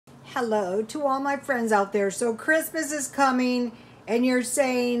Hello to all my friends out there. So Christmas is coming and you're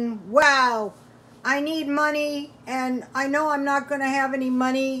saying, wow, I need money and I know I'm not going to have any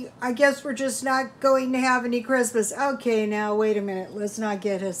money. I guess we're just not going to have any Christmas. Okay, now wait a minute. Let's not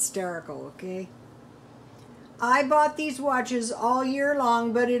get hysterical, okay? I bought these watches all year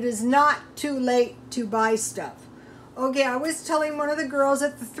long, but it is not too late to buy stuff. Okay, I was telling one of the girls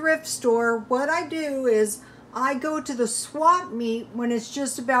at the thrift store, what I do is I go to the swap meet when it's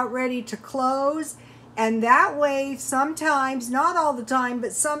just about ready to close, and that way sometimes, not all the time,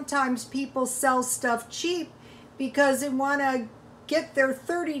 but sometimes people sell stuff cheap because they want to get their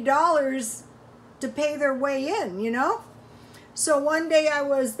 $30 to pay their way in, you know? So one day I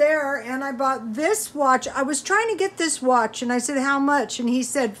was there and I bought this watch. I was trying to get this watch and I said, how much? And he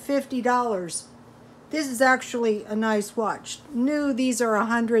said $50. This is actually a nice watch. New, these are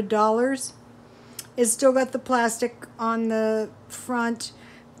 $100. It's still got the plastic on the front,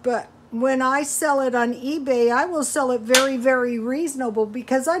 but when I sell it on eBay, I will sell it very, very reasonable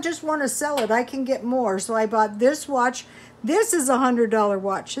because I just want to sell it. I can get more. So I bought this watch. This is a $100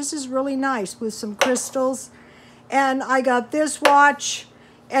 watch. This is really nice with some crystals. And I got this watch,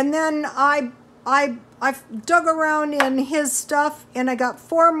 and then I dug around in his stuff, and I got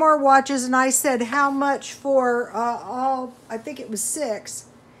 4 more watches, and I said, how much for all, I think it was 6.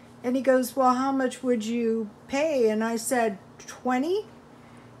 And he goes, well, how much would you pay? And I said, 20.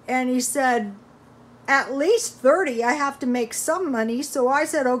 And he said, at least 30. I have to make some money. So I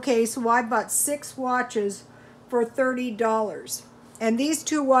said, okay. So I bought 6 watches for $30. And these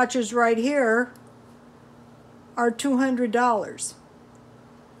 2 watches right here are $200.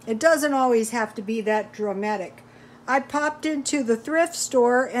 It doesn't always have to be that dramatic. I popped into the thrift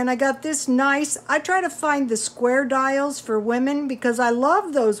store and I got this nice, I try to find the square dials for women because I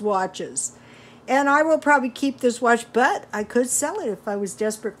love those watches. And I will probably keep this watch, but I could sell it if I was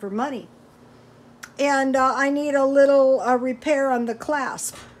desperate for money. And I need a little repair on the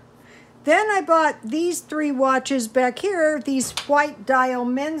clasp. Then I bought these 3 watches back here, these white dial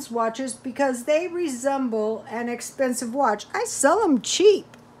men's watches, because they resemble an expensive watch. I sell them cheap.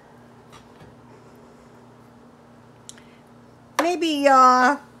 Maybe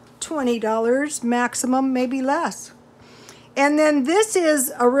 $20 maximum, maybe less. And then this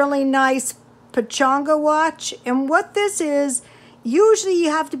is a really nice pachanga watch. And what this is, usually you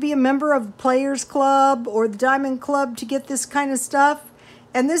have to be a member of the Players Club or the Diamond Club to get this kind of stuff.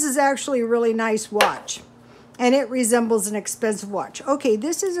 And this is actually a really nice watch. And it resembles an expensive watch. Okay,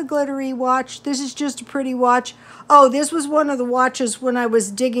 this is a glittery watch. This is just a pretty watch. Oh, this was one of the watches when I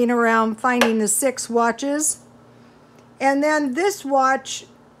was digging around finding the 6 watches. And then this watch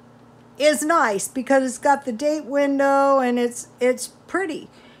is nice because it's got the date window and it's pretty.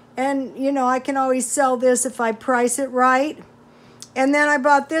 And, you know, I can always sell this if I price it right. And then I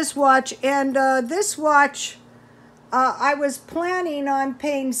bought this watch. And this watch, I was planning on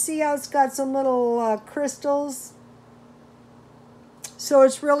paying, see how it's got some little crystals? So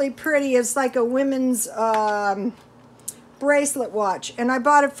it's really pretty. It's like a women's bracelet watch. And I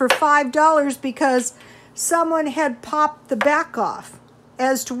bought it for $5 because someone had popped the back off.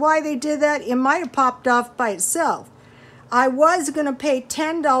 As to why they did that, it might have popped off by itself. I was going to pay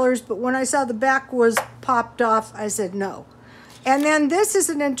 $10, but when I saw the back was popped off, I said no. And then this is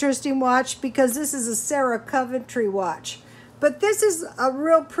an interesting watch because this is a Sarah Coventry watch. But this is a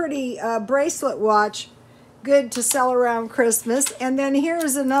real pretty bracelet watch, good to sell around Christmas. And then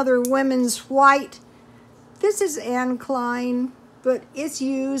here's another women's white. This is Anne Klein, but it's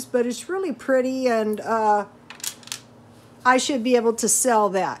used, but it's really pretty, and I should be able to sell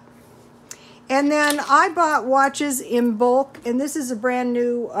that. And then I bought watches in bulk, and this is a brand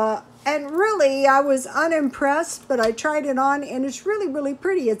new, and really I was unimpressed, but I tried it on, and it's really, really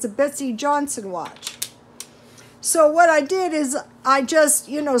pretty. It's a Betsy Johnson watch. So what I did is I just,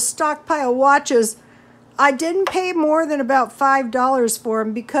 you know, stockpile watches. I didn't pay more than about $5 for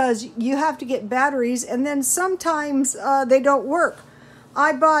them because you have to get batteries, and then sometimes they don't work.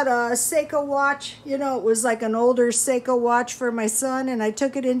 I bought a Seiko watch. You know, it was like an older Seiko watch for my son, and I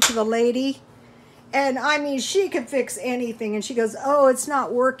took it into the lady. And, I mean, she could fix anything. And she goes, oh, it's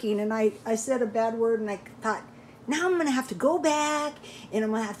not working. And I said a bad word, and I thought, now I'm going to have to go back, and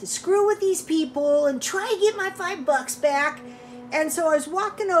I'm going to have to screw with these people and try to get my $5 back. And so I was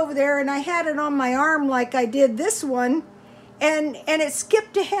walking over there, and I had it on my arm like I did this one, and it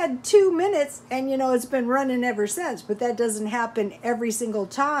skipped ahead 2 minutes, and, you know, it's been running ever since, but that doesn't happen every single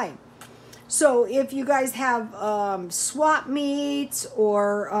time. So if you guys have swap meets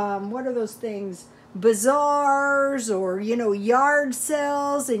or what are those things, bazaars or, you know, yard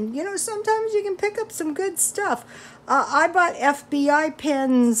sales, and, you know, sometimes you can pick up some good stuff. I bought FBI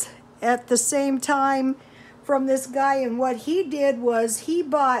pens at the same time from this guy, and what he did was he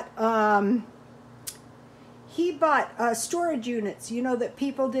bought storage units, you know, that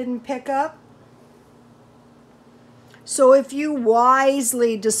people didn't pick up. So if you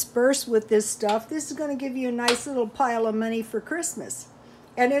wisely disperse with this stuff, this is going to give you a nice little pile of money for Christmas.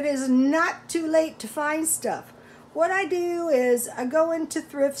 And it is not too late to find stuff. What I do is I go into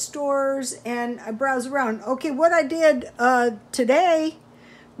thrift stores and I browse around. Okay, what I did today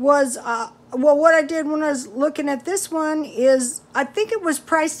was, what I did when I was looking at this one is, I think it was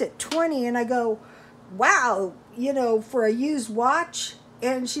priced at $20, and I go, wow, you know, for a used watch.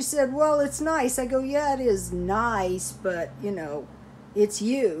 And she said, well, it's nice. I go, yeah, it is nice, but, you know, it's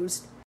used.